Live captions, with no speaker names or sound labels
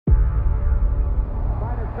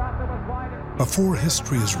Before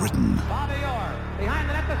history is written,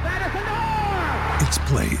 it's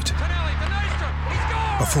played.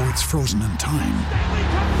 Before it's frozen in time,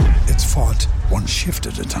 it's fought one shift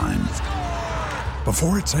at a time.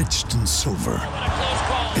 Before it's etched in silver,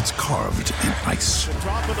 it's carved in ice.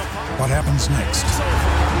 What happens next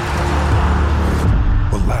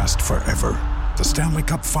will last forever. The Stanley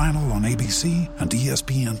Cup Final on ABC and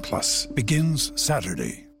ESPN Plus begins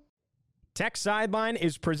Saturday. Tech Sideline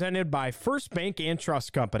is presented by First Bank and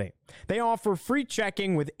Trust Company. They offer free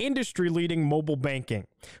checking with industry-leading mobile banking.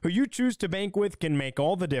 Who you choose to bank with can make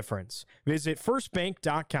all the difference. Visit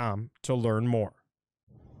firstbank.com to learn more.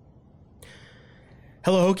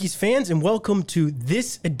 Hello, Hokies fans, and welcome to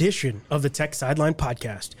this edition of the Tech Sideline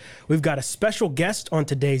Podcast. We've got a special guest on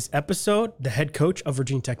today's episode, the head coach of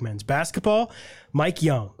Virginia Tech men's basketball, Mike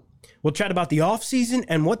Young. We'll chat about the offseason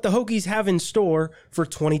and what the Hokies have in store for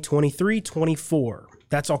 2023-24.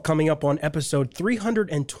 That's all coming up on episode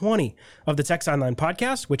 320 of the Tech Sideline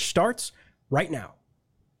Podcast, which starts right now.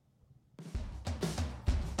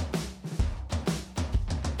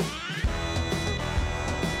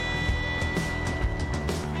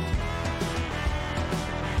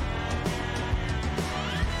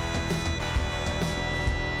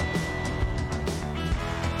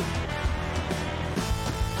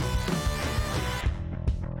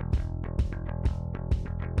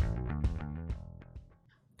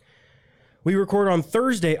 We record on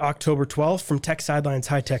Thursday, October 12th from Tech Sideline's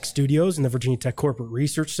high-tech studios in the Virginia Tech Corporate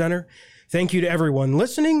Research Center. Thank you to everyone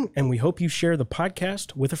listening, and we hope you share the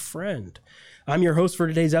podcast with a friend. I'm your host for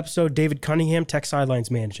today's episode, David Cunningham, Tech Sideline's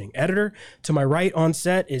managing editor. To my right on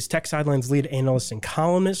set is Tech Sideline's lead analyst and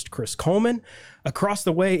columnist, Chris Coleman. Across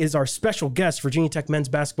the way is our special guest, Virginia Tech men's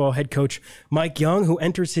basketball head coach, Mike Young, who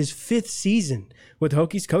enters his fifth season with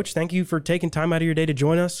Hokies. Coach, thank you for taking time out of your day to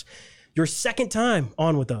join us. Your second time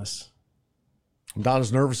on with us. I'm not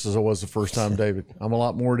as nervous as I was the first time, David. I'm a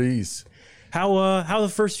lot more at ease. How the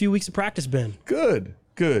first few weeks of practice been? Good.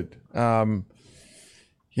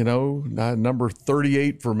 Number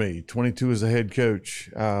 38 for me, 22 as a head coach,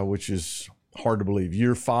 which is hard to believe.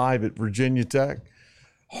 Year 5 at Virginia Tech,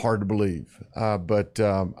 hard to believe. But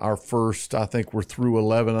our first, I think we're through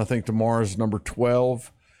 11. I think tomorrow's number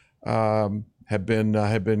 12. Have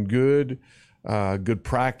been good. Good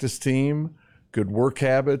practice team. Good work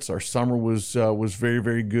habits. Our summer was very,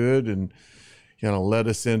 very good, and led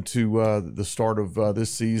us into the start of this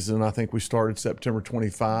season. I think we started September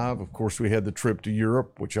 25. Of course, we had the trip to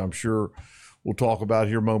Europe, which I'm sure we'll talk about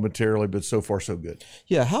here momentarily. But so far, so good.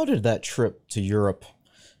 Yeah, how did that trip to Europe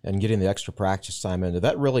and getting the extra practice time in, did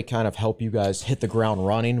that really kind of help you guys hit the ground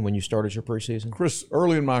running when you started your preseason? Chris,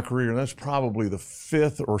 early in my career, and that's probably the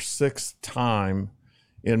 5th or 6th time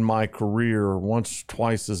in my career, once,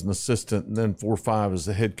 twice as an assistant, and then 4 or 5 as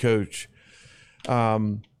the head coach.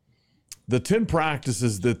 The 10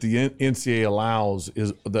 practices that the NCAA allows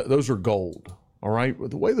those are gold. All right,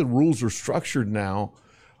 the way the rules are structured now,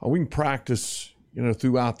 we can practice,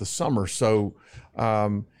 throughout the summer, so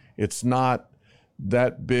it's not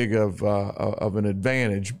that big of an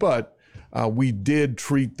advantage. But we did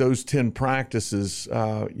treat those 10 practices,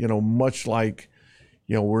 much like,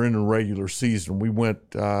 we're in a regular season. We went,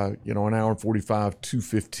 an hour and 45,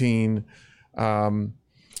 2:15,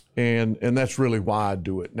 and that's really why I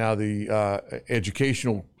do it. Now, the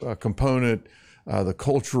educational component, the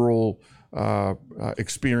cultural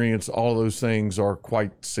experience, all of those things are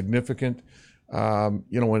quite significant. And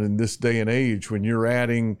in this day and age, when you're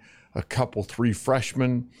adding a couple, 3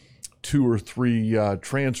 freshmen, 2 or 3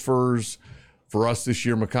 transfers, for us this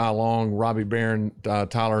year, Mekhi Long, Robbie Barron,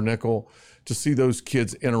 Tyler Nickel, to see those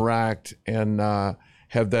kids interact and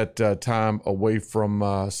have that time away from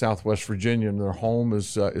Southwest Virginia and their home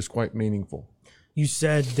is quite meaningful. You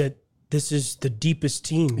said that this is the deepest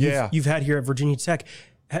team you've had here at Virginia Tech.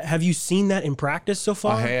 Have you seen that in practice so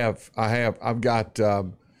far? I have. I've got.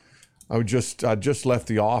 I just left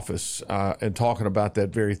the office and talking about that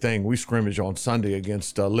very thing. We scrimmage on Sunday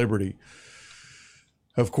against Liberty.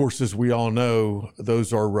 Of course, as we all know,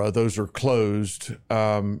 those are closed.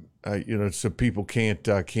 So people can't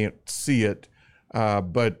see it.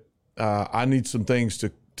 But I need some things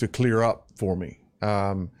to clear up for me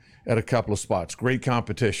at a couple of spots. Great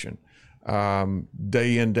competition,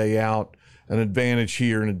 day in, day out, an advantage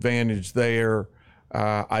here, an advantage there.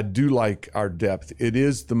 I do like our depth. It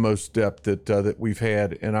is the most depth that we've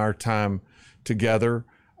had in our time together.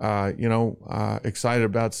 Excited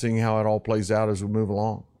about seeing how it all plays out as we move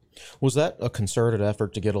along. Was that a concerted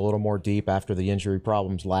effort to get a little more deep after the injury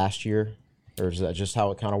problems last year? Or is that just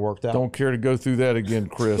how it kind of worked out? Don't care to go through that again,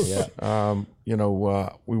 Chris.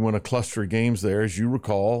 We won a cluster of games there, as you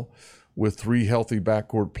recall. with 3 healthy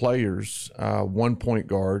backcourt players, 1 point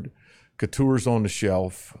guard, Couture's on the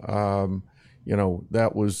shelf.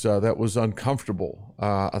 That was uncomfortable.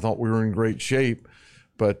 I thought we were in great shape,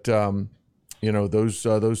 but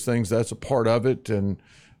those things, that's a part of it. And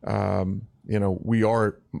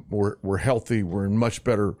we're healthy. We're in much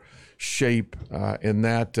better shape in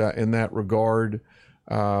that regard.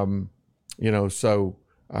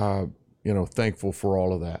 Thankful for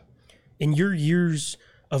all of that. In your years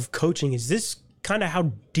of coaching, is this kind of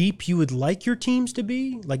how deep you would like your teams to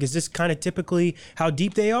be? Like, is this kind of typically how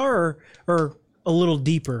deep they are, or a little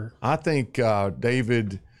deeper? I think,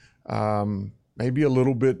 David, maybe a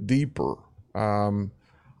little bit deeper.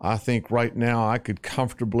 I think right now I could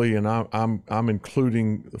comfortably, and I'm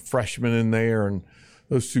including the freshmen in there, and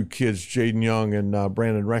those 2 kids, Jaden Young and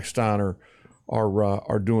Brandon Rechsteiner,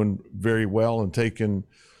 are doing very well and taking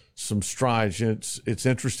some strides. It's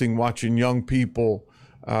interesting watching young people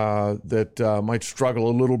that might struggle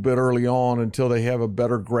a little bit early on until they have a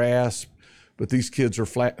better grasp. But these kids are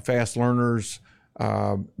fast learners.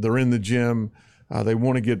 They're in the gym. They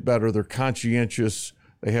want to get better. They're conscientious.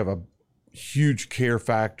 They have a huge care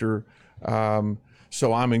factor.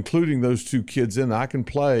 So I'm including those 2 kids in. I can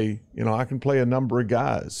play a number of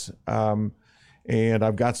guys. And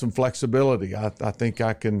I've got some flexibility. I think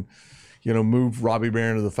I can, move Robbie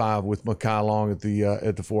Barron to the 5 with Mekhi Long at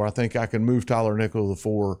the 4. I think I can move Tyler Nickel to the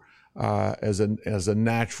 4 as a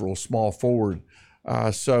natural small forward.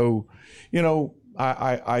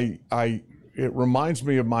 It reminds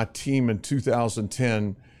me of my team in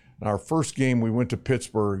 2010. Our first game, we went to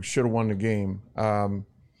Pittsburgh, should have won the game. And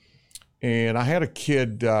I had a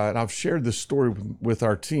kid, and I've shared this story with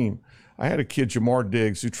our team. I had a kid, Jamar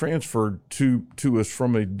Diggs, who transferred to us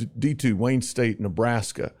from a D2, Wayne State,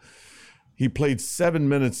 Nebraska. He played 7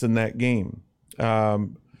 minutes in that game.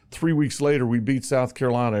 3 weeks later, we beat South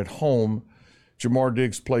Carolina at home. Jamar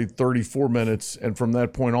Diggs played 34 minutes, and from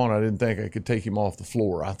that point on, I didn't think I could take him off the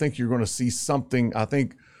floor. I think you're going to see something. I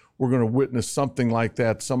think we're going to witness something like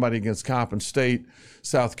that, somebody against Coppin State,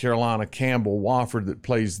 South Carolina, Campbell, Wofford that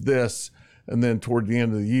plays this, and then toward the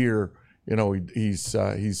end of the year, he's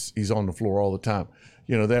on the floor all the time.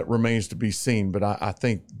 That remains to be seen, but I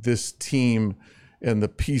think this team and the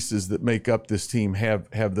pieces that make up this team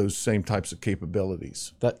have those same types of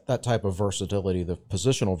capabilities. That type of versatility, the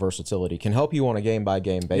positional versatility, can help you on a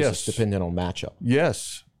game-by-game basis, yes, depending on matchup.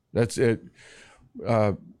 Yes, that's it.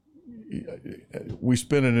 We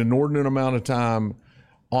spend an inordinate amount of time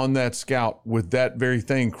on that scout with that very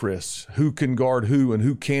thing, Chris. Who can guard who and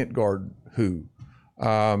who can't guard who?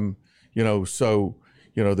 There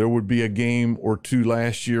would be a game or 2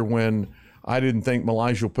 last year when I didn't think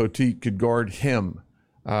Elijah Poteet could guard him,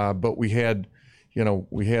 but we had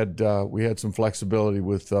some flexibility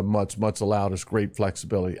with Mutz. Mutz allowed us great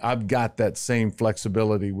flexibility. I've got that same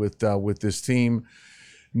flexibility with this team.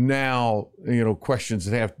 Now, questions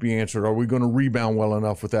that have to be answered. Are we going to rebound well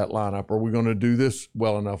enough with that lineup? Are we going to do this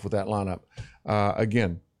well enough with that lineup?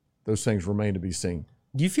 Again, those things remain to be seen.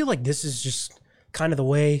 Do you feel like this is just kind of the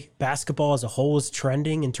way basketball as a whole is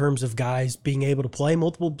trending in terms of guys being able to play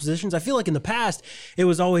multiple positions? I feel like in the past, it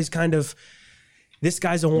was always kind of this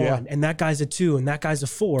guy's a 1 and that guy's a 2 and that guy's a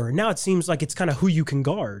 4. And now it seems like it's kind of who you can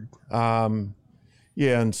guard. And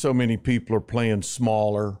so many people are playing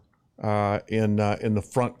smaller in the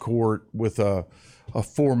front court with a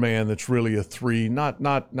 4-man that's really a 3.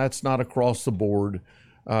 That's not across the board,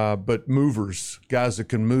 but movers, guys that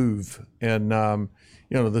can move, and the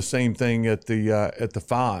same thing at the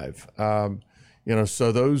 5.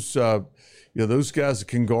 So those guys that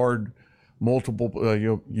can guard multiple.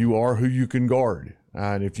 You are who you can guard,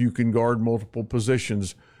 and if you can guard multiple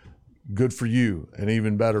positions, good for you, and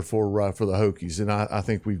even better for the Hokies. And I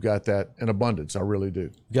think we've got that in abundance. I really do.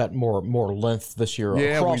 Got more length this year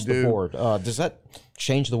across the board. Does that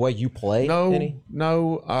change the way you play? No,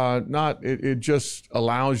 not. It just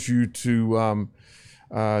allows you to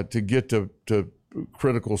get to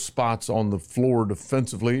critical spots on the floor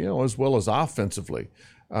defensively, as well as offensively.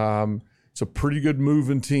 It's a pretty good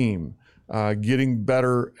moving team, getting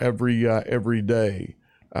better every day.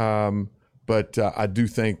 But I do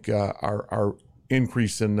think our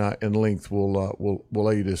increase in length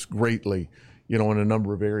will aid us greatly, in a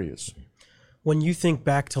number of areas. When you think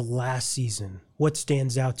back to last season, what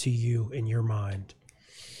stands out to you in your mind?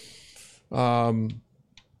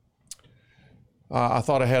 I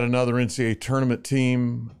thought I had another NCAA tournament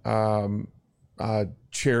team. I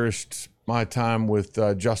cherished my time with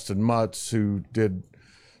Justin Mutz, who did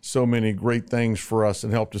so many great things for us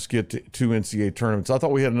and helped us get to 2 NCAA tournaments. I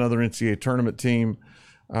thought we had another NCAA tournament team.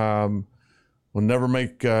 we'll never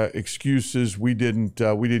make excuses. We didn't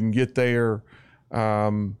get there.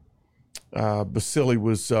 Basili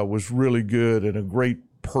was really good and a great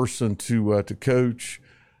person to coach.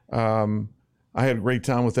 I had a great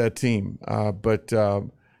time with that team, but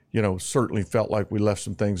certainly felt like we left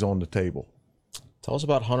some things on the table. Tell us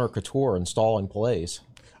about Hunter Couture installing plays.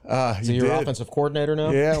 Is he your offensive coordinator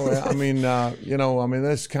now? Yeah, well, I mean,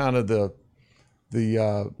 that's kind of the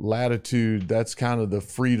latitude. That's kind of the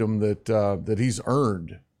freedom that he's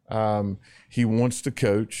earned. He wants to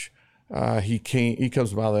coach. He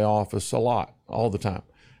comes by the office a lot, all the time,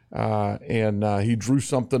 and he drew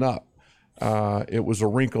something up. It was a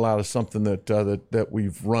wrinkle out of something that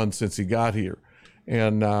we've run since he got here,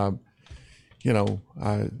 and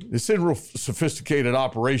it's a real sophisticated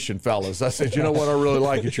operation, fellas. I said, you know what, I really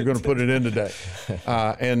like it. You're going to put it in today,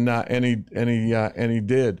 and he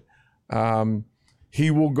did. He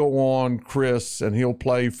will go on, Chris, and he'll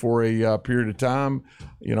play for a period of time.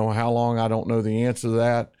 How long? I don't know the answer to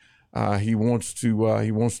that. He wants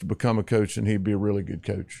to become a coach, and he'd be a really good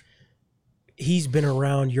coach. He's been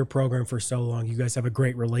around your program for so long. You guys have a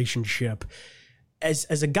great relationship. As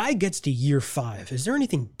a guy gets to year 5, is there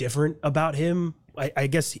anything different about him? I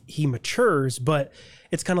guess he matures, but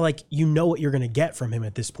it's kind of like what you're going to get from him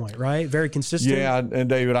at this point, right? Very consistent. Yeah, and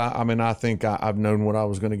David, I think I've known what I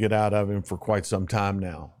was going to get out of him for quite some time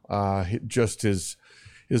now. Just his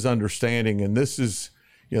understanding, and this is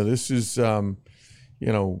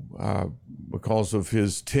because of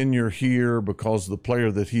his tenure here, because of the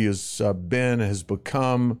player that he has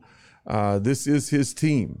become. This is his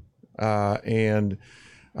team, and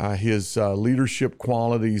his leadership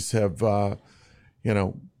qualities have,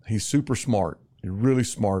 he's super smart. He's really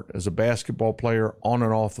smart as a basketball player, on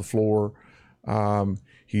and off the floor.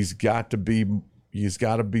 He's got to be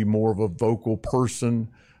more of a vocal person.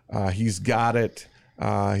 He's got it.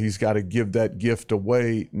 He's got to give that gift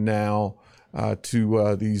away now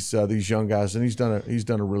to these young guys, and he's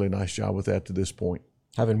done a really nice job with that to this point.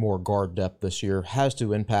 Having more guard depth this year has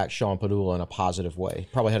to impact Sean Padula in a positive way.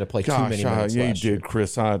 Probably had to play too many minutes yeah, last he year. did,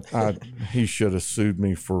 Chris. He should have sued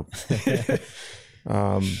me for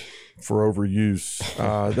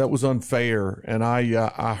overuse. That was unfair, and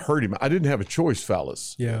I hurt him. I didn't have a choice,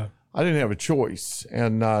 fellas. Yeah, I didn't have a choice,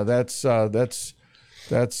 and that's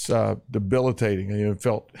debilitating. I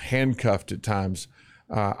felt handcuffed at times.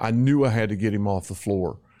 I knew I had to get him off the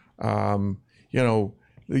floor.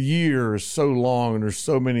 The year is so long and there's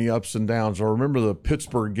so many ups and downs. I remember the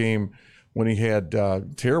Pittsburgh game when he had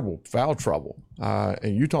terrible foul trouble.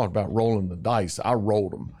 And you talked about rolling the dice. I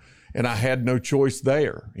rolled them, and I had no choice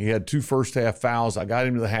there. He had 2 first-half fouls. I got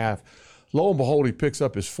him to the half. Lo and behold, he picks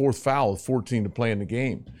up his 4th foul with 14 to play in the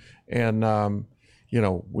game. And,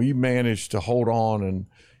 we managed to hold on, and,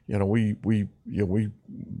 we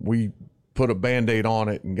put a Band-Aid on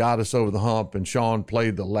it and got us over the hump. And Sean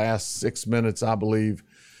played the last 6 minutes, I believe,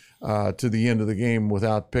 to the end of the game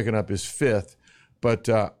without picking up his 5th. But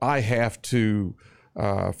I have to,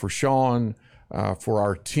 for Sean, for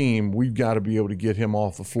our team, we've got to be able to get him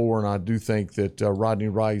off the floor. And I do think that Rodney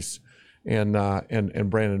Rice and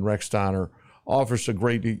Brandon Rechsteiner offers a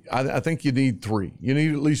great. I think you need 3. You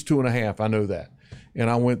need at least 2.5. I know that. And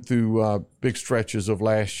I went through big stretches of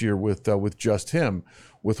last year with just him,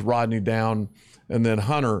 with Rodney down, and then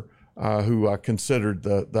Hunter, who I considered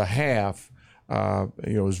the half.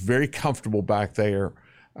 Was very comfortable back there.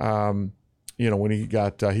 When he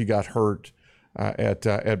got hurt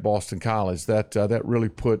at Boston College, that really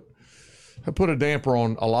put a damper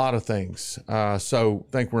on a lot of things. So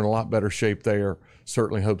I think we're in a lot better shape there.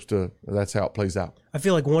 Certainly that's how it plays out. I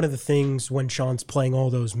feel like one of the things when Sean's playing all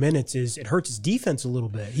those minutes is it hurts his defense a little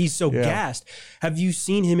bit. He's so gassed. Have you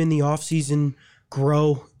seen him in the offseason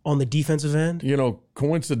grow on the defensive end?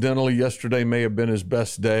 Coincidentally, yesterday may have been his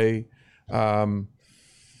best day.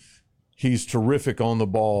 He's terrific on the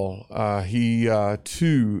ball. He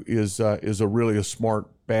too is a really smart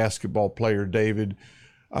basketball player, David.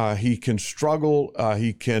 He can struggle.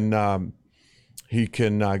 He can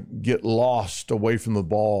get lost away from the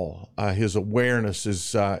ball. His awareness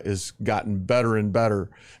is gotten better and better.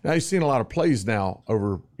 Now he's seen a lot of plays now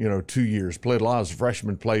over 2 years. Played a lot as a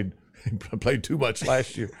freshman. Played too much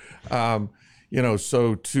last year.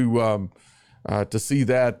 So to see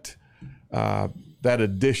that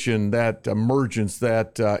addition, that emergence,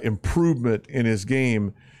 that improvement in his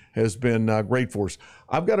game has been great for us.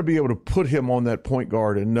 I've got to be able to put him on that point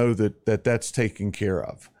guard and know that that's taken care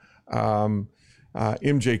of.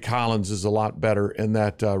 MJ Collins is a lot better in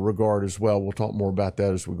that regard as well. We'll talk more about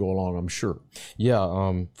that as we go along, I'm sure.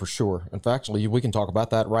 Yeah, for sure. In fact, actually, we can talk about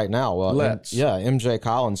that right now. Let's. MJ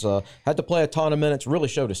Collins had to play a ton of minutes, really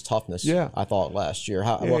showed his toughness, I thought, last year.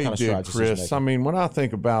 What kind of strides is he making? Chris. I mean, when I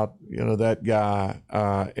think about, that guy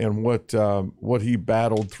and what he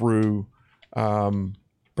battled through.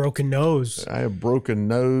 Broken nose. I have broken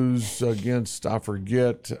nose against, I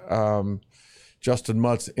forget, Justin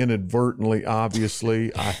Mutz inadvertently,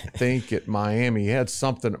 obviously, I think at Miami. He had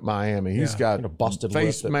something at Miami. He's got a busted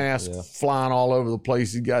face mask flying all over the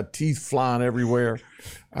place. He's got teeth flying everywhere.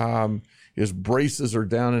 His braces are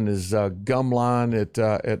down in his gum line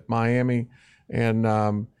at Miami.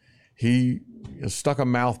 And he stuck a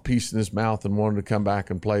mouthpiece in his mouth and wanted to come back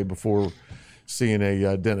and play before seeing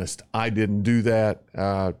a dentist. I didn't do that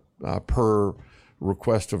per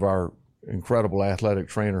request of our incredible athletic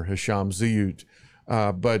trainer, Hisham Ziyut.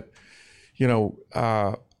 But he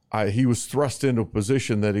was thrust into a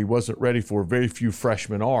position that he wasn't ready for. Very few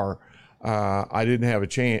freshmen are. I didn't have a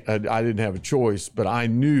chance. I didn't have a choice, but I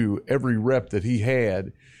knew every rep that he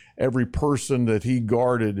had, every person that he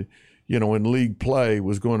guarded, in league play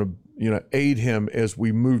was going to, aid him as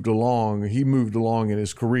we moved along. He moved along in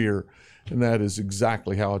his career, and that is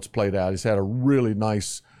exactly how it's played out. He's had a really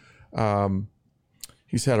nice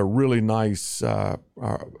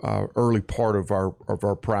early part of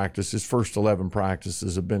our practice. His first 11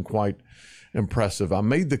 practices have been quite impressive. I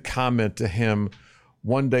made the comment to him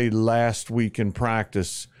one day last week in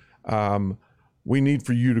practice, we need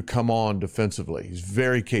for you to come on defensively. He's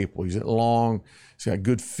very capable. He's long. He's got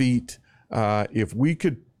good feet. If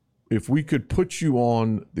we could put you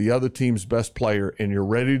on the other team's best player and you're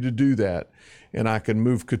ready to do that, and I can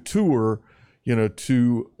move Couture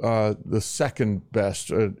to the second best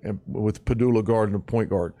with Padula guard and point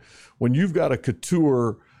guard. When you've got a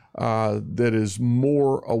Couture that is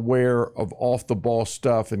more aware of off-the-ball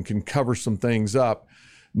stuff and can cover some things up,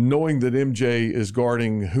 knowing that MJ is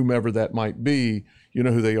guarding whomever that might be,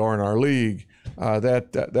 who they are in our league,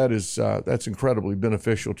 that's incredibly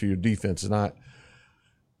beneficial to your defense. And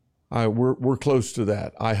we're close to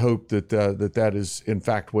that. I hope that is in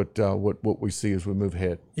fact what we see as we move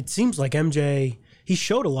ahead. It seems like MJ, he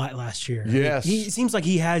showed a lot last year. Yes, he seems like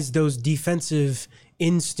he has those defensive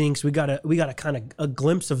instincts. We got a kind of a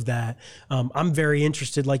glimpse of that. I'm very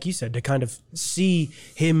interested, like you said, to kind of see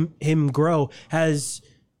him grow. Has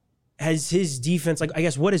his defense, like, I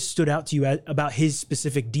guess, what has stood out to you about his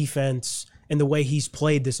specific defense and the way he's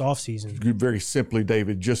played this offseason? Very simply,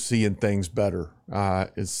 David, just seeing things better,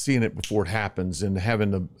 is seeing it before it happens, and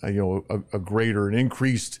having a greater and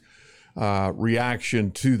increased reaction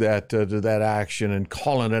to that action, and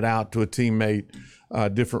calling it out to a teammate,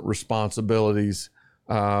 different responsibilities.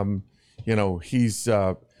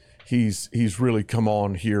 He's really come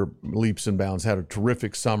on here leaps and bounds. Had a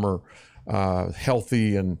terrific summer,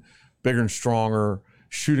 healthy and bigger and stronger,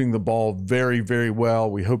 shooting the ball very, very well.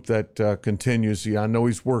 We hope that continues. I know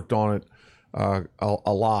he's worked on it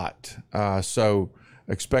a lot. So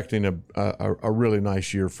expecting a really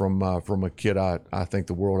nice year from a kid I think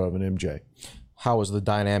the world of, an MJ. How has the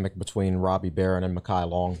dynamic between Robbie Barron and Mekhi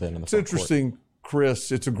Long been in the front court? It's interesting,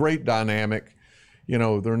 Chris. It's a great dynamic.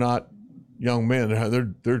 They're not young men.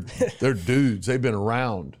 They're dudes. They've been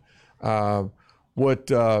around.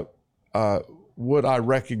 What I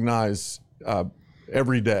recognize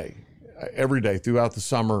every day throughout the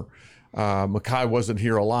summer. Mekhi wasn't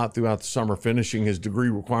here a lot throughout the summer, finishing his degree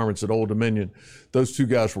requirements at Old Dominion. Those two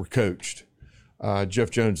guys were coached. Jeff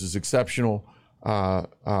Jones is exceptional.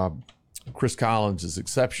 Chris Collins is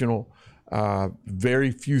exceptional.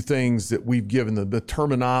 Very few things that we've given them. The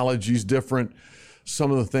terminology is different.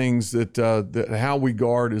 Some of the things that how we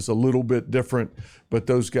guard is a little bit different, but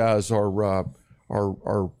those guys are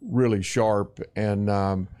really sharp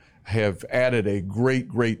and have added a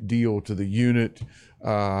great deal to the unit.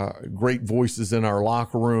 Great voices in our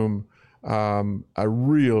locker room. I'm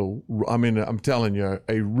telling you,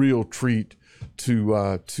 a real treat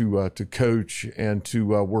to coach and to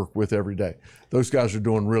work with every day. Those guys are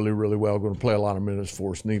doing really, really well. Going to play a lot of minutes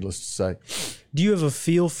for us, needless to say. Do you have a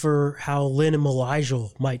feel for how Lynn and Elijah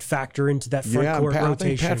might factor into that front court rotation? I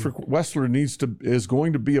think Patrick Wessler is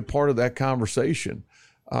going to be a part of that conversation.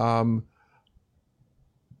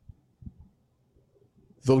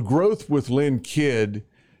 The growth with Lynn Kidd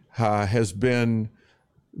has been,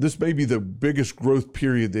 this may be the biggest growth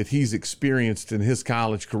period that he's experienced in his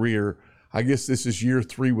college career. I guess this is year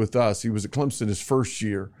 3 with us. He was at Clemson his first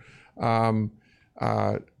year.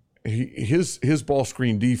 His ball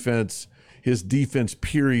screen defense, his defense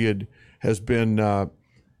period has been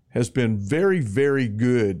has been very, very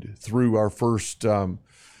good through our first 10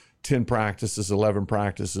 practices, 11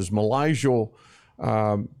 practices. Malijal,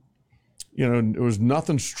 there was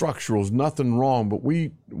nothing structural, was nothing wrong, but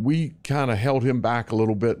we kind of held him back a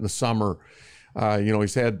little bit in the summer.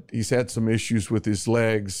 He's had some issues with his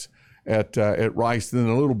legs at Rice, then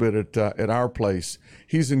a little bit at our place.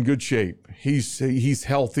 He's in good shape. He's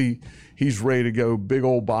healthy. He's ready to go. Big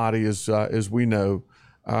old body, as we know.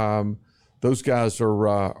 Those guys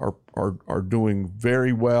are doing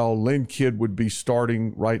very well. Lynn Kidd would be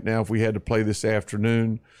starting right now if we had to play this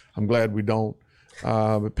afternoon. I'm glad we don't.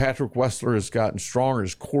 But Patrick Wessler has gotten stronger.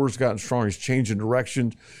 His core's gotten stronger. He's changing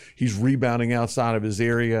directions. He's rebounding outside of his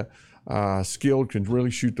area. Skilled, can really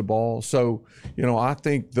shoot the ball. So, I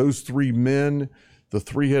think those three men, the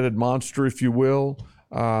three-headed monster, if you will,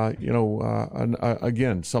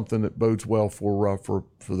 again, something that bodes well for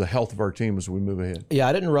the health of our team as we move ahead. Yeah,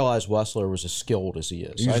 I didn't realize Wessler was as skilled as he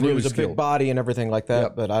is. I knew he was a big body and everything like that,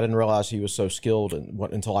 yep. But I didn't realize he was so skilled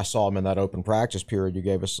until I saw him in that open practice period you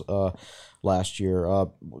gave us last year.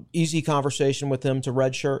 Easy conversation with him to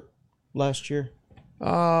redshirt last year?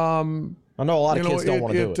 I know a lot of kids don't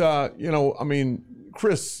want to do it.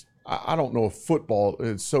 Chris, I don't know if football,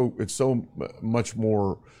 it's so much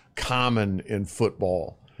more common in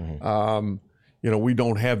football. Mm-hmm. We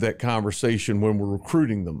don't have that conversation when we're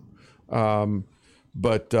recruiting them.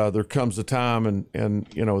 But there comes a time and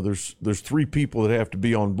there's three people that have to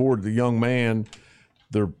be on board: the young man,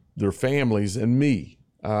 their families, and me.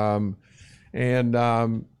 I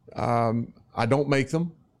don't make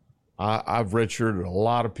them. I've redshirted a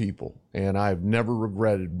lot of people, and I've never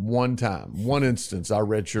regretted one instance I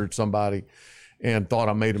redshirted somebody and thought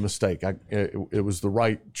I made a mistake. It was the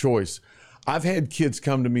right choice. I've had kids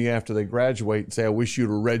come to me after they graduate and say, I wish you'd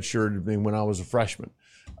have redshirted me when I was a freshman.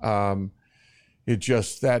 It's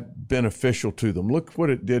just that beneficial to them. Look what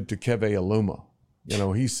it did to Keve Aluma.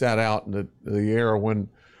 He sat out in the era when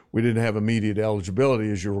we didn't have immediate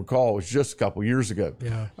eligibility, as you recall. It was just a couple years ago.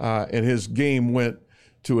 Yeah. And his game went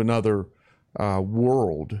to another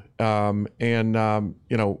world.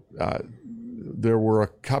 There were a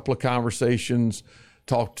couple of conversations,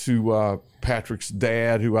 talked to Patrick's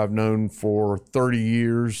dad, who I've known for 30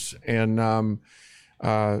 years. And,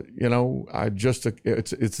 it's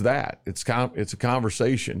a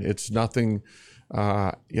conversation. It's nothing,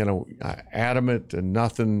 adamant and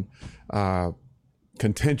nothing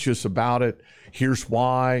contentious about it. Here's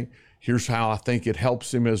why. Here's how I think it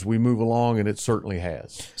helps him as we move along, and it certainly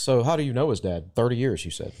has. So how do you know his dad? 30 years, you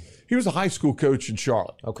said. He was a high school coach in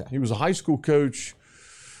Charlotte. Okay. He was a high school coach,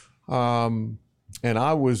 and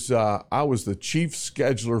I was the chief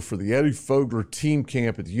scheduler for the Eddie Fogler team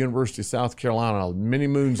camp at the University of South Carolina many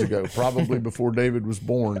moons ago, probably before David was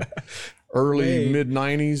born.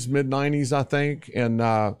 Mid-90s, I think.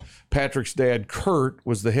 And Patrick's dad, Kurt,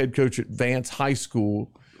 was the head coach at Vance High School.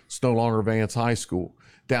 It's no longer Vance High School,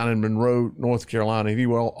 down in Monroe, North Carolina. He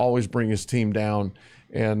would always bring his team down,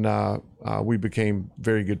 and we became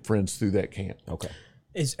very good friends through that camp. Okay.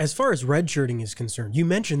 As far as redshirting is concerned, you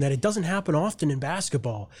mentioned that it doesn't happen often in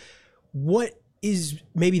basketball. What is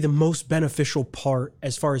maybe the most beneficial part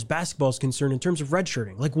as far as basketball is concerned in terms of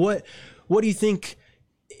redshirting? Like what do you think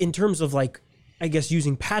in terms of, like, I guess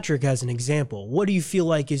using Patrick as an example, what do you feel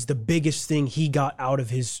like is the biggest thing he got out of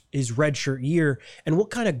his redshirt year, and what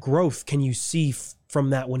kind of growth can you see from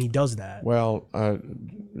that when he does that? Well,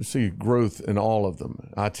 see growth in all of them.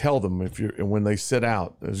 I tell them when they sit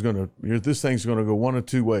out, this thing's going to go one of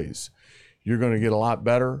two ways. You're going to get a lot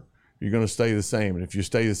better. You're going to stay the same, and if you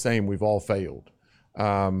stay the same, we've all failed.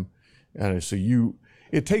 And so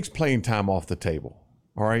it takes playing time off the table.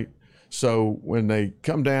 All right. So when they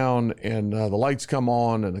come down and the lights come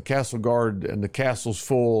on and the castle guard and the castle's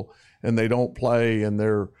full and they don't play and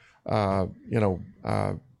they're,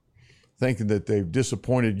 thinking that they've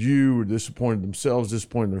disappointed you or disappointed themselves,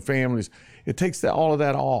 disappointed their families, it takes all of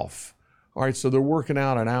that off. All right, so they're working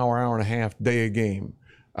out an hour and a half day a game.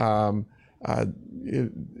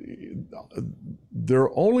 Their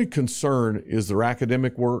only concern is their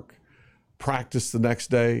academic work, practice the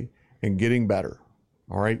next day, and getting better.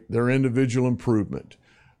 All right, their individual improvement,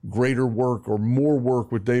 greater work or more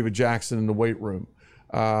work with David Jackson in the weight room,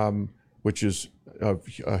 which is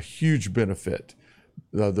a huge benefit.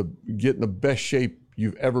 Getting the best shape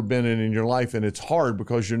you've ever been in your life, and it's hard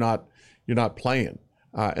because you're not playing,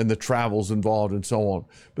 and the travel's involved and so on.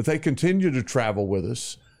 But they continue to travel with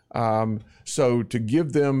us, so to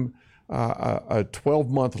give them a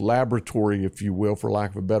 12-month laboratory, if you will, for lack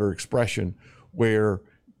of a better expression, where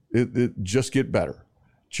it just get better.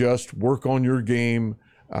 Just work on your game,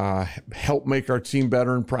 help make our team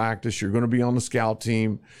better in practice. You're going to be on the scout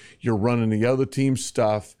team. You're running the other team's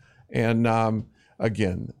stuff. And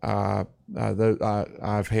again,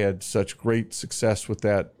 I've had such great success with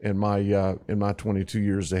that in my 22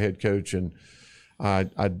 years as a head coach, and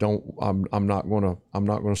I'm not going to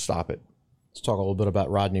stop it. Let's talk a little bit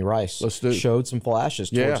about Rodney Rice. Let's do. Showed some flashes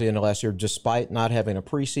towards the end of last year, despite not having a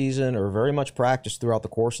preseason or very much practice throughout the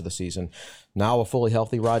course of the season. Now a fully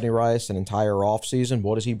healthy Rodney Rice, an entire offseason.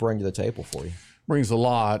 What does he bring to the table for you? Brings a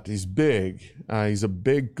lot. He's big. He's a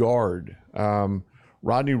big guard.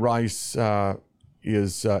 Rodney Rice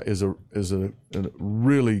is a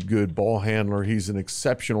really good ball handler. He's an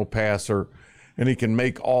exceptional passer, and he can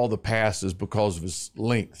make all the passes because of his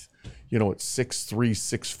length. At 6'3",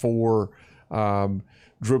 6'4".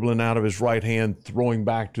 Dribbling out of his right hand, throwing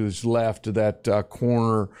back to his left to that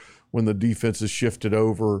corner when the defense is shifted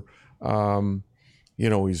over.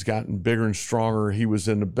 He's gotten bigger and stronger. He was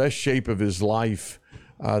in the best shape of his life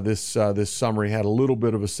this summer. He had a little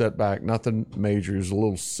bit of a setback, nothing major. He was a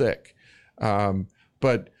little sick,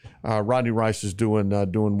 but Rodney Rice is doing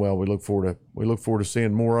well. We look forward to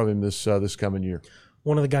seeing more of him this coming year.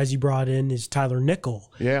 One of the guys you brought in is Tyler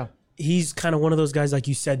Nickel. Yeah. He's kind of one of those guys, like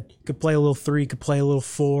you said, could play a little 3, could play a little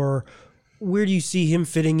 4. Where do you see him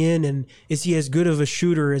fitting in, and is he as good of a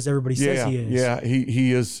shooter as everybody says he is? Yeah,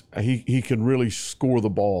 he is. He can really score the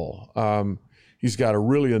ball. He's got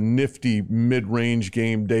a nifty mid-range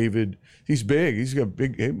game, David. He's big. He's got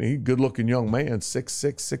good-looking young man,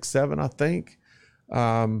 6'6", 6'7", I think.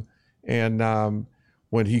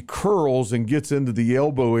 When he curls and gets into the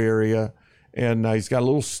elbow area, and he's got a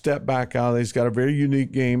little step back out. He's got a very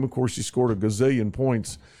unique game. Of course, he scored a gazillion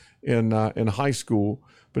points in high school,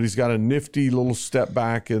 but he's got a nifty little step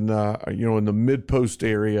back in the mid post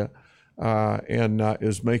area, and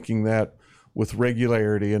is making that with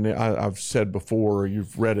regularity. And I've said before,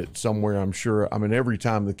 you've read it somewhere, I'm sure. I mean, every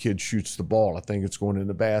time the kid shoots the ball, I think it's going in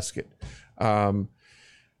the basket.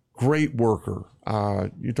 Great worker.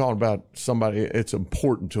 You're talking about somebody, it's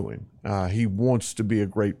important to him. He wants to be a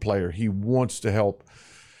great player. He wants to help,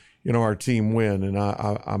 our team win, and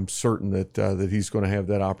I'm certain that he's going to have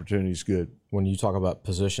that opportunity. He's good. When you talk about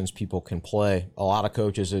positions people can play, a lot of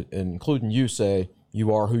coaches, including you, say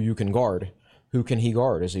you are who you can guard. Who can he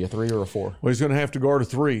guard? Is he a 3 or a 4? Well, he's going to have to guard a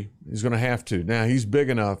 3. He's going to have to. Now, he's big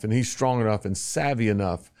enough and he's strong enough and savvy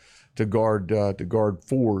enough to guard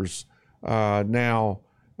 4s.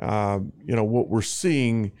 What we're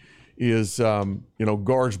seeing is,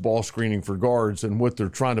 guards ball screening for guards, and what they're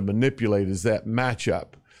trying to manipulate is that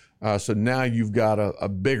matchup. So now you've got a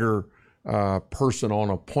bigger person on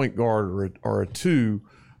a point guard or a 2.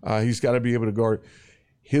 He's got to be able to guard.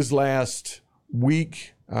 His last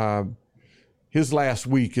week has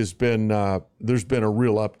been, there's been a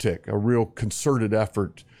real uptick, a real concerted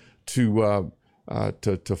effort to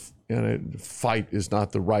fight is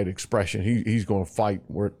not the right expression. He's going to fight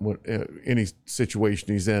any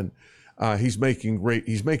situation he's in. He's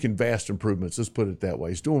making vast improvements. Let's put it that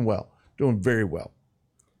way. He's doing well, doing very well.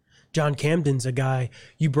 John Camden's a guy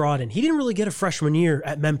you brought in. He didn't really get a freshman year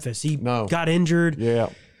at Memphis. He got injured. Yeah.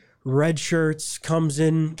 Red shirts, comes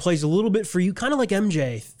in, plays a little bit for you, kind of like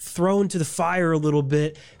MJ, thrown to the fire a little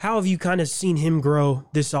bit. How have you kind of seen him grow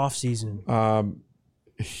this offseason?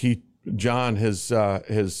 John has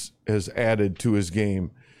added to his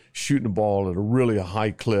game, shooting the ball at a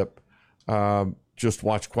high clip. Just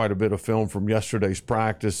watched quite a bit of film from yesterday's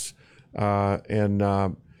practice,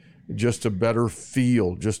 and just a better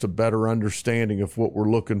feel, just a better understanding of what we're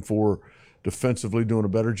looking for defensively, doing a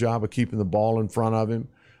better job of keeping the ball in front of him,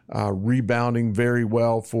 rebounding very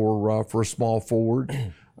well for a small forward.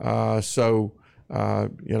 He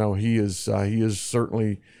is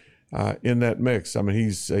certainly in that mix. I mean,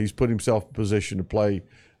 he's put himself in position to play,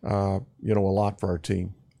 a lot for our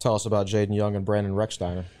team. Tell us about Jaden Young and Brandon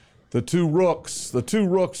Recksteiner. The two rooks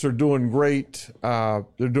are doing great.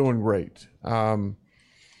 They're doing great.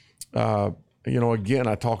 Again,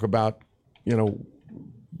 I talk about,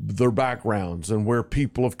 their backgrounds and where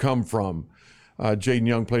people have come from. Jaden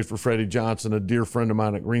Young played for Freddie Johnson, a dear friend of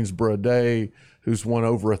mine at Greensboro Day, who's won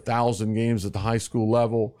over 1,000 games at the high school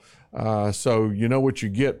level. So you know what you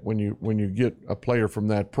get when you get a player from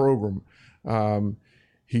that program.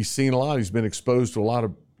 He's seen a lot. He's been exposed to a lot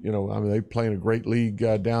of, they play in a great league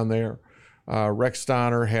down there.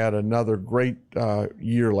 Recksteiner had another great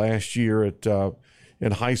year last year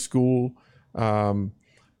in high school.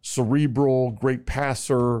 Cerebral, great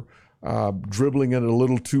passer, dribbling it a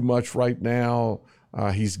little too much right now.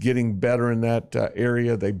 He's getting better in that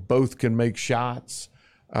area. They both can make shots.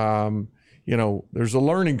 there's a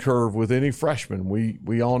learning curve with any freshman.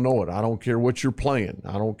 We all know it. I don't care what you're playing.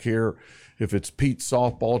 I don't care if it's Pete's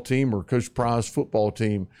softball team or Coach Pry's football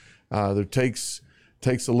team. There takes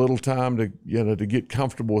a little time to get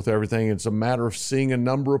comfortable with everything. It's a matter of seeing a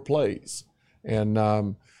number of plays, and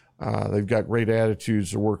they've got great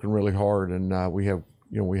attitudes. They're working really hard, and we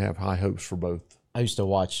have high hopes for both. I used to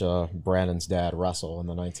watch Brandon's dad wrestle in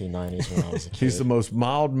the 1990s when I was a kid. He's the most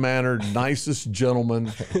mild-mannered, nicest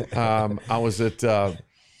gentleman. I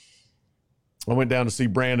went down to see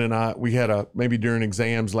Brandon. We had maybe during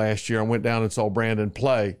exams last year, I went down and saw Brandon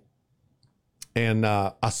play. And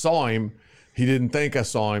I saw him. He didn't think I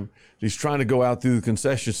saw him. He's trying to go out through the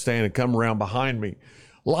concession stand and come around behind me.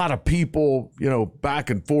 A lot of people,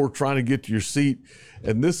 back and forth trying to get to your seat.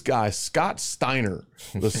 And this guy, Scott Steiner,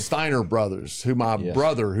 the Steiner brothers,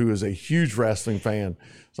 brother, who is a huge wrestling fan,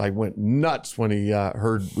 went nuts when he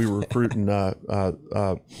heard we were recruiting one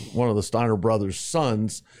of the Steiner brothers'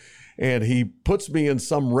 sons. And he puts me in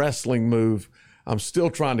some wrestling move. I'm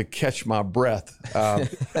still trying to catch my breath.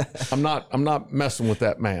 I'm not messing with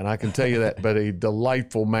that man. I can tell you that. But a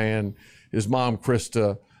delightful man. His mom,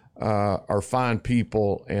 Krista, are fine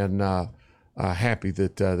people, and happy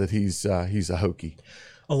that he's a Hokie.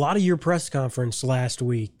 A lot of your press conference last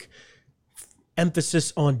week,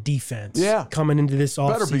 emphasis on defense. Yeah, coming into this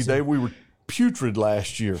offseason. Better be, Dave. We were putrid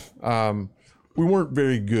last year. We weren't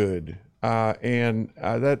very good, and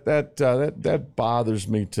that bothers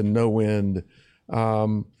me to no end.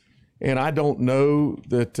 And I don't know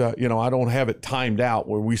that I don't have it timed out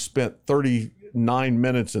where we spent 39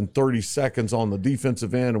 minutes and 30 seconds on the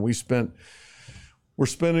defensive end, and we're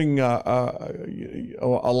spending a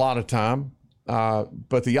lot of time.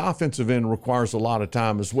 But the offensive end requires a lot of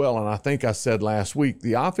time as well. And I think I said last week,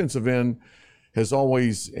 the offensive end has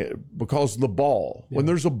always, because of the ball, when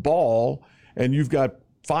there's a ball and you've got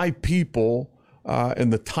 5 people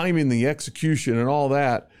and the timing, the execution and all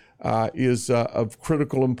that is of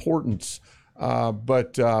critical importance.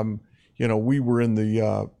 But we were in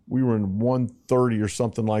 130 or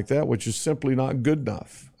something like that, which is simply not good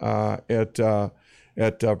enough at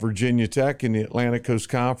Virginia Tech in the Atlantic Coast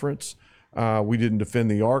Conference. We didn't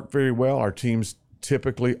defend the arc very well. Our teams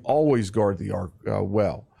typically always guard the arc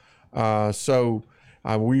well. So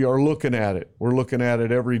we are looking at it. We're looking at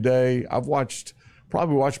it every day. I've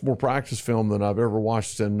probably watched more practice film than I've ever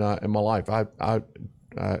watched in my life. I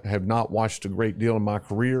have not watched a great deal in my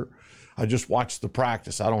career. I just watched the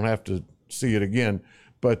practice. I don't have to see it again.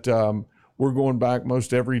 But we're going back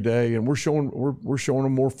most every day, and we're showing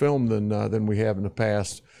them more film than we have in the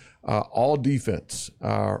past. All defense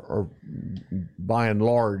are by and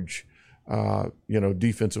large,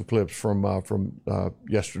 defensive clips from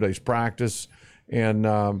yesterday's practice, and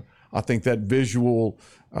I think that visual,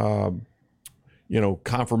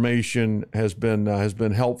 confirmation has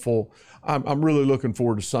been helpful. I'm really looking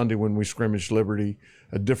forward to Sunday when we scrimmage Liberty,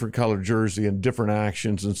 a different colored jersey and different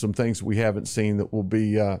actions and some things we haven't seen that will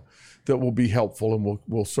be helpful, and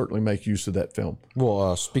we'll certainly make use of that film.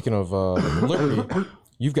 Well, speaking of Liberty.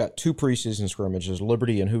 You've got 2 preseason scrimmages,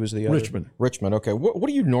 Liberty and who is the other? Richmond. Richmond, okay. What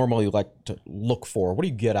do you normally like to look for? What do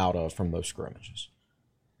you get out of from those scrimmages?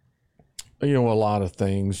 A lot of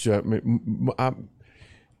things. I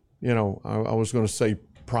was going to say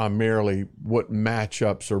primarily what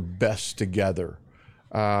matchups are best together.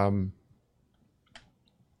 2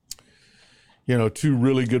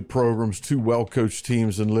 really good programs, 2 well-coached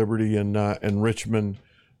teams in Liberty and Richmond.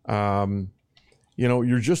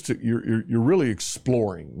 You're really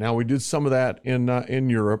exploring. Now, we did some of that in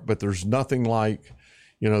Europe, but there's nothing like,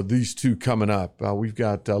 these 2 coming up. We've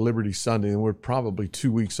got Liberty Sunday, and we're probably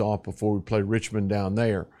 2 weeks off before we play Richmond down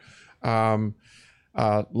there.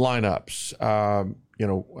 Lineups,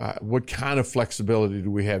 what kind of flexibility do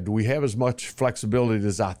we have? Do we have as much flexibility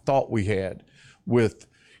as I thought we had with,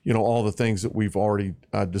 all the things that we've already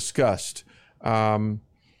discussed? Some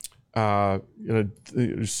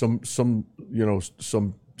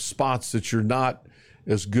spots that you're not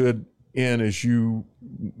as good in as you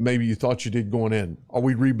thought you did going in. Are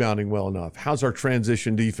we rebounding well enough? How's our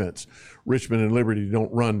transition defense? Richmond and Liberty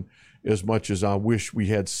don't run as much as I wish we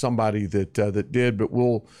had somebody that did, but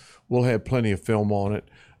we'll have plenty of film on it.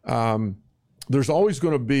 There's always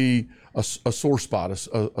going to be a sore spot,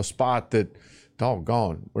 a spot that,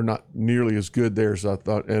 doggone, we're not nearly as good there as I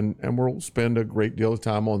thought, and we'll spend a great deal of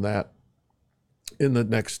time on that in the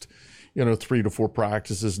next 3 to 4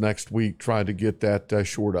 practices next week, trying to get that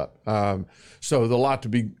shored up. So there's a lot to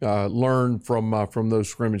be learned from those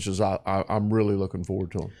scrimmages. I'm really looking forward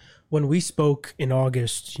to them. When we spoke in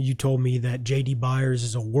August, you told me that J.D. Byers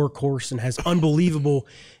is a workhorse and has unbelievable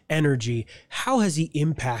energy. How has he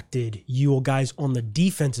impacted you guys on the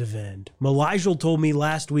defensive end? Malijal told me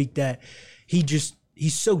last week that he's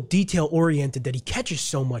so detail-oriented that he catches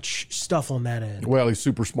so much stuff on that end. Well, he's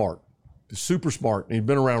super smart. Super smart. He's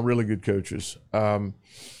been around really good coaches.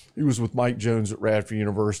 He was with Mike Jones at Radford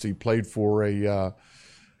University.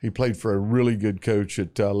 He played for a really good coach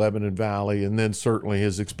at Lebanon Valley, and then certainly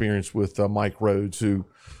his experience with Mike Rhodes, who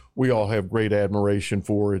we all have great admiration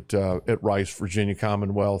for at Rice, Virginia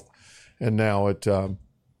Commonwealth, and now at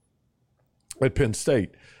Penn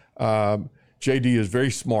State. JD is very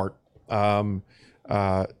smart. He's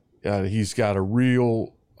got a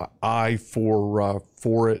real eye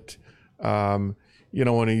for it. And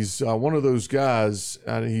he's one of those guys.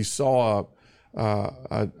 He saw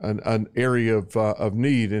an area of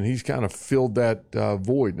need, and he's kind of filled that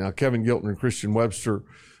void. Now, Kevin Gilton and Christian Webster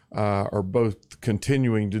are both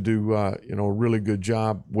continuing to do a really good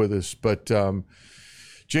job with us. But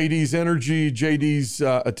JD's energy, JD's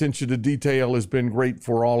attention to detail has been great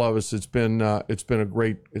for all of us. It's been a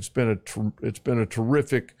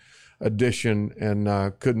terrific addition,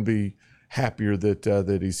 and couldn't be happier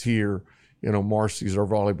that he's here. Marcy's our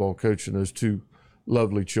volleyball coach, and those two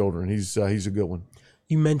lovely children. He's a good one.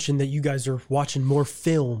 You mentioned that you guys are watching more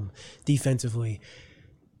film defensively.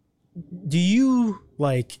 Do you,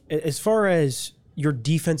 as far as your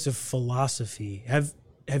defensive philosophy, have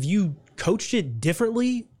you coached it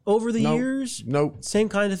differently over the years? Nope. Same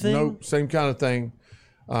kind of thing? Nope, same kind of thing.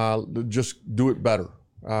 Just do it better.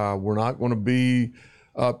 We're not going to be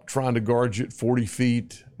up trying to guard you at 40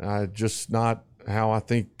 feet. Just not how I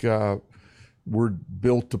think we're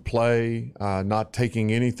built to play, not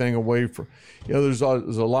taking anything away from. There's a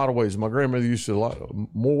lot of ways. My grandmother used to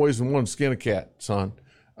more ways than one skin a cat, son.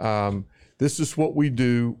 This is what we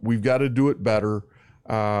do. We've got to do it better.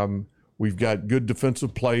 We've got good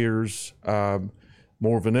defensive players.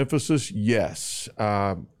 More of an emphasis, yes.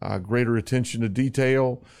 Greater attention to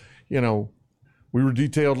detail. We were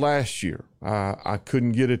detailed last year. I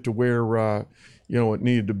couldn't get it to where it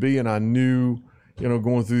needed to be, and I knew.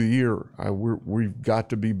 Going through the year, we've got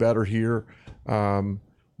to be better here.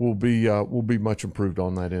 We'll be much improved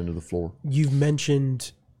on that end of the floor. You've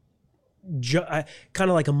mentioned kind of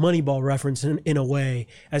like a Moneyball reference in a way,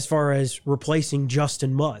 as far as replacing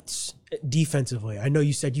Justin Mutz defensively. I know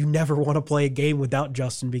you said you never want to play a game without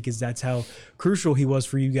Justin because that's how crucial he was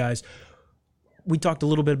for you guys. We talked a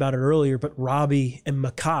little bit about it earlier, but Robbie and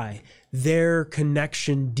Makai, their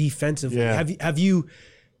connection defensively. Yeah. Have you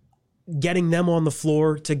getting them on the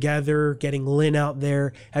floor together, getting Lynn out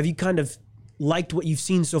there, have you kind of liked what you've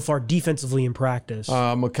seen so far defensively in practice?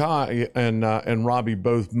 Makai and Robbie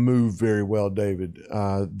both move very well, David.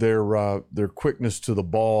 Their quickness to the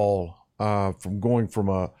ball, from going from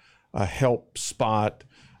a help spot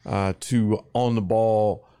to on the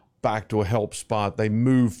ball back to a help spot, they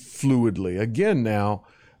move fluidly. Again, now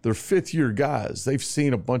they're fifth-year guys. They've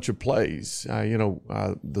seen a bunch of plays.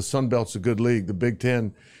 The Sun Belt's a good league. The Big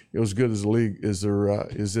Ten, as good as the league is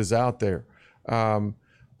out there.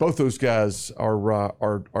 Both those guys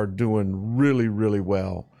are doing really, really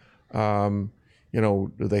well. Do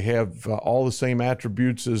they have all the same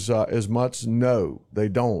attributes as Mutz? No, they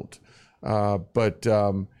don't. But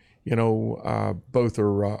both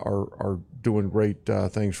are doing great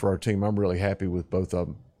things for our team. I'm really happy with both of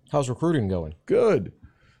them. How's recruiting going? Good.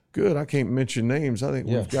 I can't mention names. I think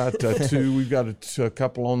we've got two. We've got a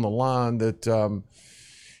couple on the line that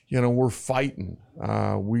we're fighting.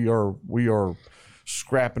 We are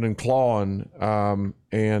scrapping and clawing,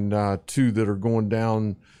 and two that are going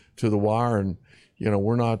down to the wire. And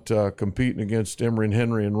we're not competing against Emory and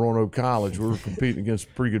Henry and Roanoke College. We're competing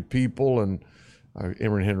against pretty good people, and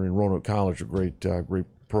Emory and Henry and Roanoke College are great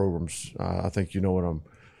programs. I think you know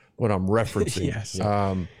what I'm referencing. Yes.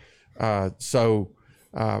 So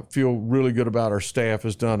feel really good about our staff.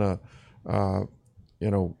 Has done a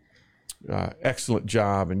excellent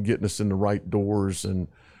job in getting us in the right doors, and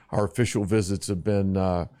our official visits have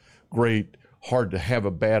been great. Hard to have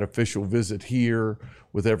a bad official visit here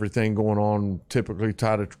with everything going on. Typically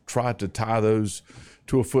try to tie those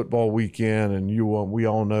to a football weekend, and we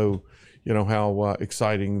all know how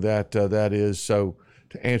exciting that is. So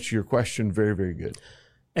to answer your question, very, very good.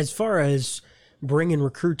 As far as bringing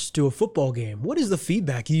recruits to a football game, what is the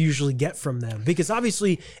feedback you usually get from them? Because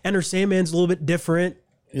obviously Enter Sandman's a little bit different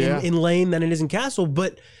in Lane than it is in Castle,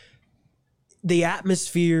 but the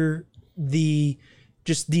atmosphere, the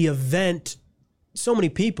event, so many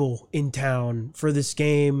people in town for this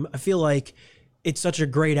game. I feel like it's such a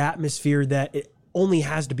great atmosphere that it only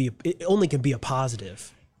can be a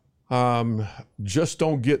positive. Just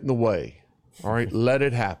don't get in the way. All right, let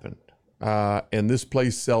it happen. And this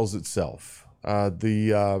place sells itself.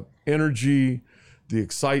 The energy, the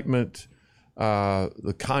excitement,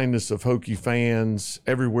 the kindness of Hokie fans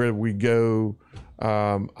everywhere we go.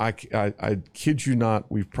 I kid you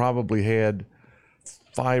not, we've probably had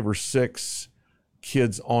 5 or 6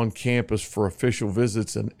 kids on campus for official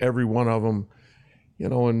visits, and every one of them,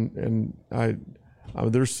 and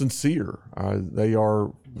they're sincere. They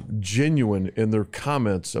are genuine in their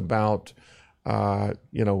comments about,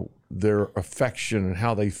 their affection and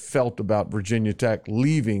how they felt about Virginia Tech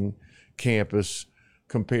leaving campus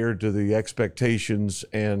compared to the expectations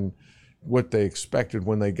and what they expected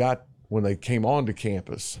when they came onto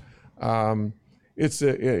campus. It's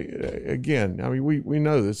again, I mean, we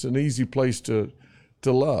know it's an easy place to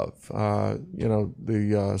love,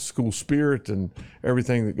 the school spirit and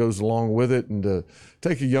everything that goes along with it, and to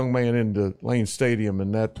take a young man into Lane Stadium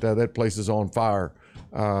and that place is on fire.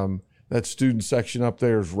 That student section up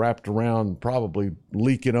there is wrapped around, probably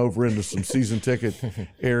leaking over into some season ticket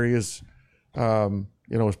areas.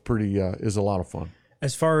 It's pretty is a lot of fun.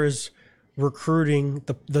 As far as recruiting,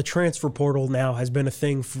 the transfer portal now has been a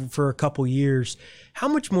thing for a couple years. How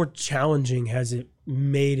much more challenging has it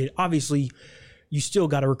made it? Obviously, you still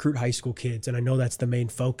got to recruit high school kids, and I know that's the main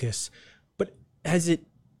focus. But is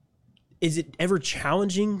it ever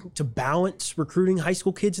challenging to balance recruiting high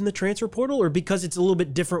school kids in the transfer portal, or because it's a little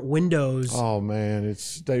bit different windows? Oh man,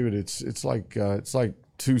 it's like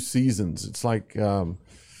 2 seasons. It's like and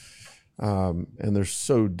they're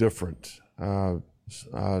so different.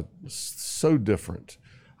 So different.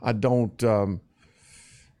 I don't.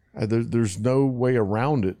 There's no way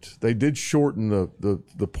around it. They did shorten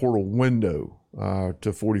the portal window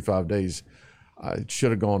to 45 days. It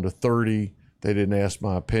should have gone to 30. They didn't ask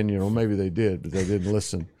my opinion, or maybe they did, but they didn't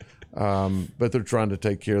listen. But they're trying to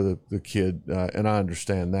take care of the kid, and I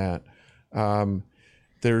understand that.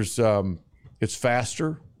 It's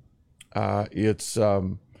faster.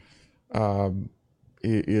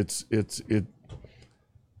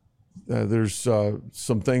 There's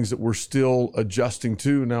some things that we're still adjusting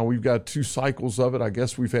to. Now we've got 2 cycles of it. I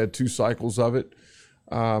guess we've had 2 cycles of it.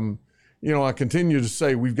 I continue to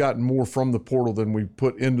say we've gotten more from the portal than we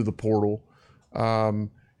put into the portal. And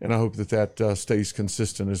I hope that stays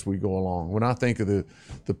consistent as we go along. When I think of the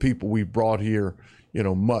people we brought here,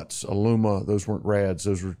 Mutz, Aluma, those weren't grads,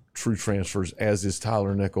 those were true transfers, as is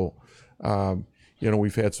Tyler Nickel.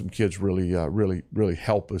 We've had some kids really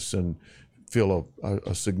help us and fill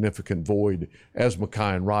a significant void, as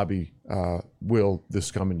Makai and Robbie will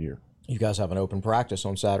this coming year. You guys have an open practice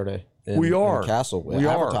on Saturday. We are. In Castle. We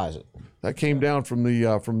advertise it. That came down from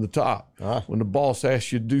the top. When the boss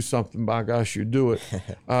asks you to do something, by gosh, you do it.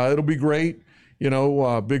 It'll be great.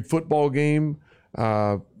 Big football game.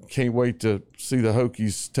 Can't wait to see the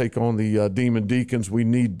Hokies take on the Demon Deacons. We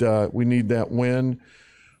need that win.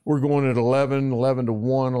 We're going at 11 to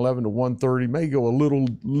 1, 11 to 1:30. May go a little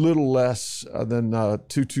less than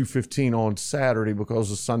 2:15 on Saturday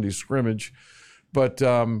because of Sunday scrimmage. But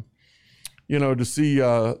to see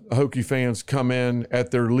Hokie fans come in at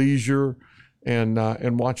their leisure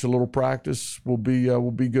and watch a little practice will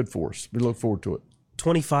be good for us. We look forward to it.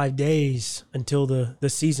 25 days until the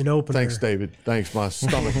season opener. Thanks, David. Thanks. My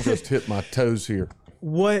stomach just hit my toes here.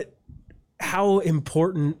 How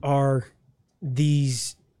important are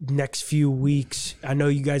these next few weeks? I know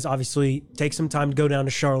you guys obviously take some time to go down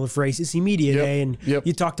to Charlotte for ACC Media Day, and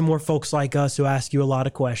you talk to more folks like us who ask you a lot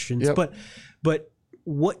of questions. But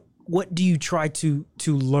what do you try to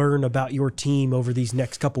learn about your team over these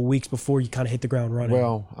next couple of weeks before you kind of hit the ground running?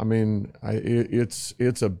 Well, I mean, it's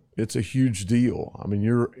a huge deal. I mean,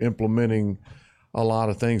 you're implementing a lot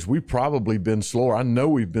of things. We've probably been slower. I know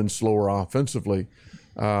we've been slower offensively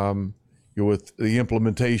with the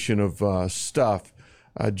implementation of stuff.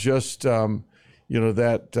 That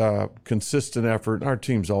consistent effort. Our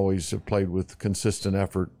teams always have played with consistent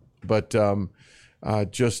effort, but every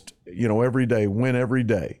day, win every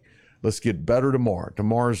day. Let's get better tomorrow.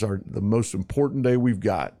 Tomorrow's the most important day we've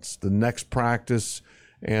got. It's the next practice.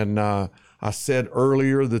 And I said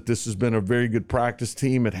earlier that this has been a very good practice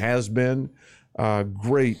team. It has been.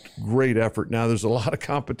 Great effort. Now, there's a lot of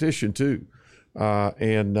competition, too.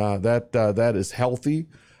 That is healthy.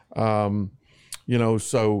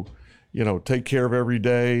 Take care of every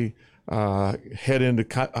day. Head into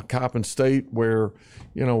Coppin State where,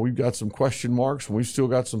 we've got some question marks and we've still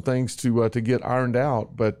got some things to get ironed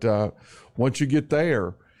out. But once you get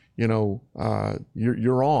there, you're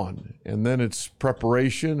on. And then it's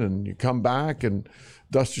preparation, and you come back and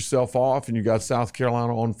dust yourself off, and you got South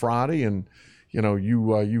Carolina on Friday, and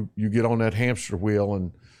you get on that hamster wheel,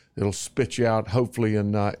 and it'll spit you out hopefully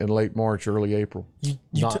in late March, early April.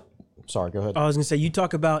 Sorry, go ahead. I was going to say, you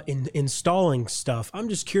talk about installing stuff. I'm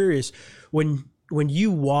just curious, when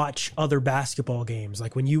you watch other basketball games,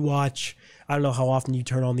 like when you watch, I don't know how often you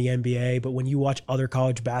turn on the NBA, but when you watch other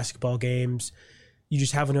college basketball games, you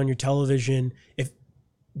just have it on your television.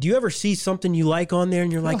 Do you ever see something you like on there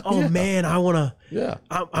and you're like, oh man, I want to,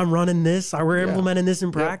 I'm running this. We're implementing this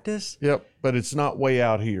in practice. Yep. But it's not way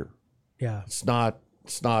out here. Yeah. It's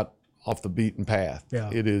not off the beaten path. Yeah.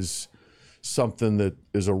 It is something that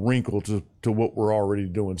is a wrinkle to what we're already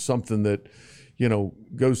doing. Something that,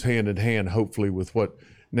 goes hand in hand, hopefully, with what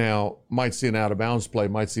now might see an out of bounds play,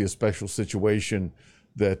 might see a special situation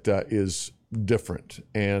that is different.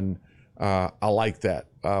 And I like that.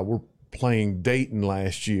 We're playing Dayton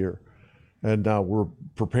last year, and we're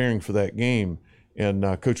preparing for that game.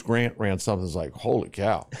 And Coach Grant ran something that's like, holy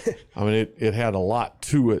cow. I mean, it had a lot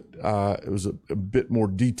to it. It was a bit more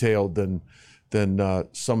detailed than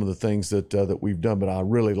some of the things that we've done, but I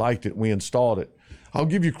really liked it. We installed it. I'll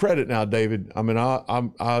give you credit now, David. I mean,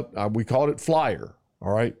 we called it Flyer,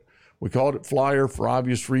 all right? We called it Flyer for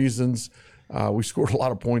obvious reasons. We scored a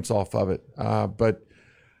lot of points off of it. But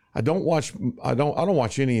I don't watch any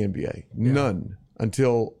NBA, none,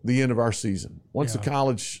 until the end of our season. Once the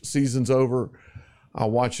college season's over,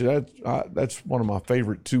 I'll watch it. That's one of my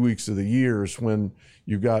favorite 2 weeks of the year is when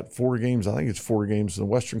you've got 4 games. I think it's 4 games in the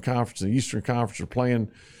Western Conference and the Eastern Conference are playing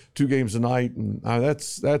 2 games a night, and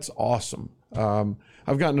that's awesome.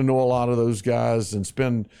 I've gotten to know a lot of those guys and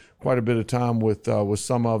spend quite a bit of time with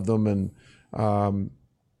some of them, and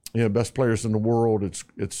best players in the world.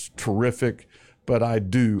 It's terrific. But I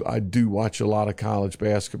do watch a lot of college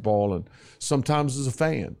basketball, and sometimes as a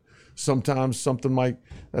fan, sometimes something like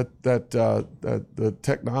that the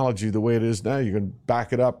technology the way it is now, you can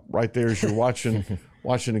back it up right there as you're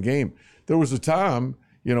watching a game. There was a time,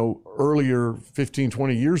 earlier 15,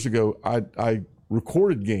 20 years ago, I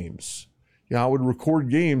recorded games. I would record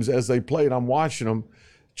games as they played. I'm watching them.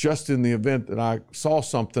 Just in the event that I saw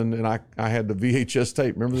something and I had the VHS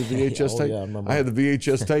tape. Remember the VHS tape? Yeah, I remember. I had the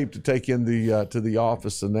VHS tape to take in to the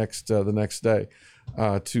office the next day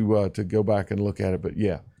to go back and look at it. But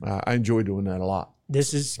I enjoy doing that a lot.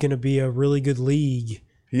 This is going to be a really good league.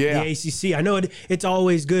 Yeah, the ACC. I know it's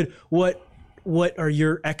always good. What are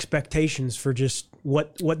your expectations for just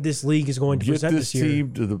what this league is going to present this year? Get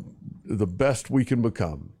this team to the best we can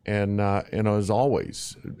become, and as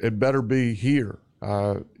always, it better be here.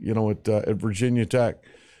 At Virginia Tech,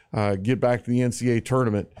 get back to the NCAA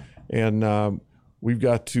tournament, and we've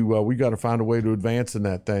got to find a way to advance in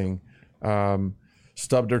that thing.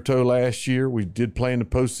 Stubbed our toe last year. We did play in the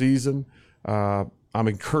postseason. I'm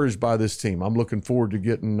encouraged by this team. I'm looking forward to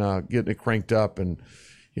getting it cranked up, and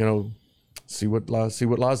see what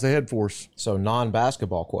lies ahead for us. So,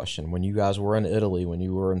 non-basketball question: when you guys were in Italy, when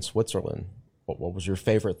you were in Switzerland, what was your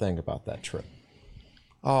favorite thing about that trip?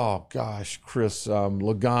 Oh gosh, Chris,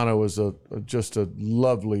 Lugano is just a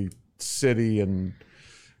lovely city and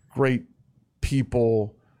great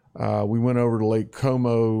people. We went over to Lake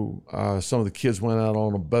Como. Some of the kids went out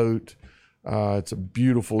on a boat. It's a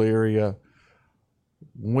beautiful area.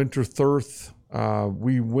 Winterthur.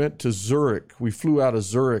 We went to Zurich. We flew out of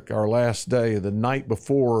Zurich our last day. The night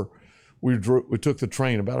before, we took the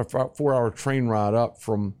train, about a 4-hour train ride up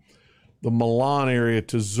from the Milan area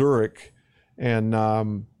to Zurich. And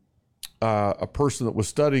a person that was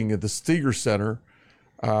studying at the Steger Center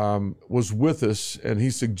was with us, and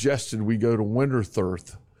he suggested we go to Winterthur.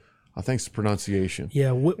 I think it's the pronunciation.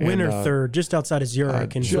 Yeah, Winterthur, just outside of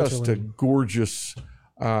Zurich in Switzerland. Just a gorgeous,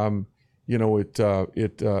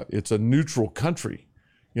 it's a neutral country,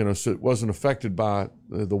 so it wasn't affected by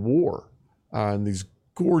the war. And these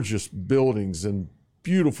gorgeous buildings and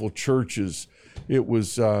beautiful churches. It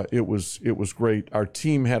was great. Our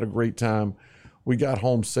team had a great time. We got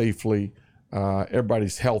home safely.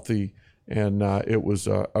 Everybody's healthy, and it was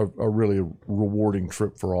a really rewarding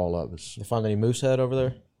trip for all of us. You find any Moosehead over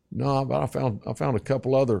there? No, but I found a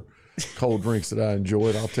couple other cold drinks that I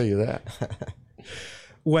enjoyed. I'll tell you that.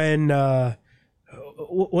 When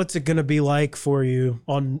what's it going to be like for you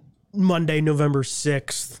on Monday, November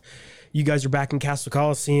 6th? You guys are back in Castle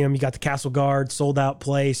Coliseum. You got the Castle Guard, sold out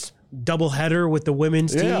place, doubleheader with the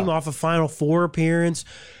women's team off a Final Four appearance.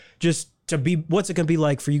 Just to be, what's it going to be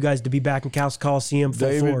like for you guys to be back in Castle Coliseum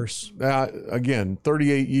full force? Again,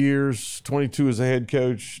 38 years, 22 as a head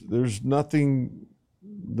coach. There's nothing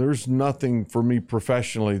for me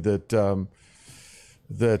professionally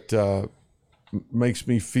that makes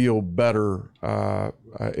me feel better,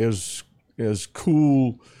 as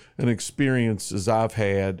cool an experience as I've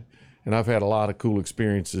had, and I've had a lot of cool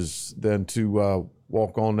experiences, than to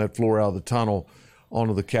walk on that floor out of the tunnel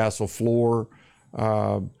onto the Castle floor.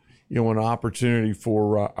 An opportunity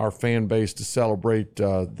for our fan base to celebrate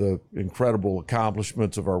the incredible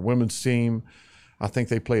accomplishments of our women's team. I think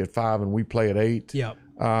they play at 5 and we play at 8. Yep.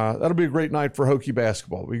 That'll be a great night for Hokie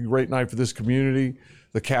basketball. It'll be a great night for this community.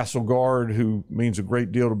 The Castle Guard, who means a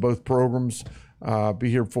great deal to both programs, be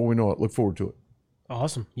here before we know it. Look forward to it.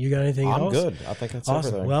 Awesome. You got anything else? I'm good. I think that's awesome.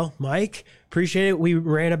 everything. Well, Mike, appreciate it. We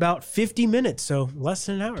ran about 50 minutes, so less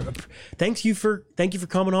than an hour. Thank you for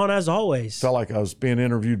coming on as always. Felt like I was being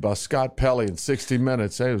interviewed by Scott Pelley in 60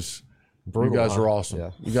 Minutes. It was brutal. You guys are awesome.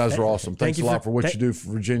 Yeah. You guys are awesome. Thanks a lot for what you do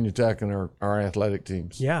for Virginia Tech and our athletic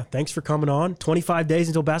teams. Yeah, thanks for coming on. 25 days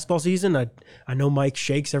until basketball season. I know Mike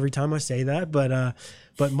shakes every time I say that,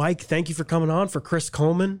 but Mike, thank you for coming on. For Chris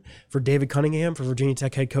Coleman, for David Cunningham, for Virginia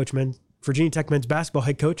Tech men's basketball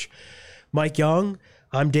head coach Mike Young.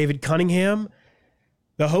 I'm David Cunningham.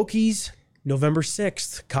 The Hokies, November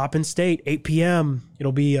 6th, Coppin State, 8 p.m.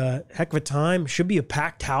 It'll be a heck of a time. Should be a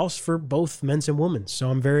packed house for both men's and women's.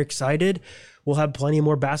 So I'm very excited. We'll have plenty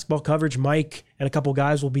more basketball coverage. Mike and a couple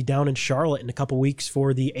guys will be down in Charlotte in a couple weeks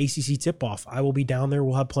for the ACC tip-off. I will be down there.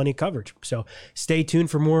 We'll have plenty of coverage. So stay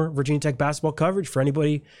tuned for more Virginia Tech basketball coverage. For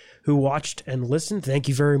anybody who watched and listened, thank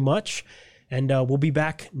you very much. And we'll be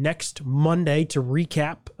back next Monday to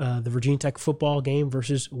recap the Virginia Tech football game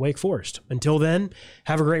versus Wake Forest. Until then,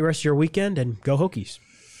 have a great rest of your weekend and go Hokies.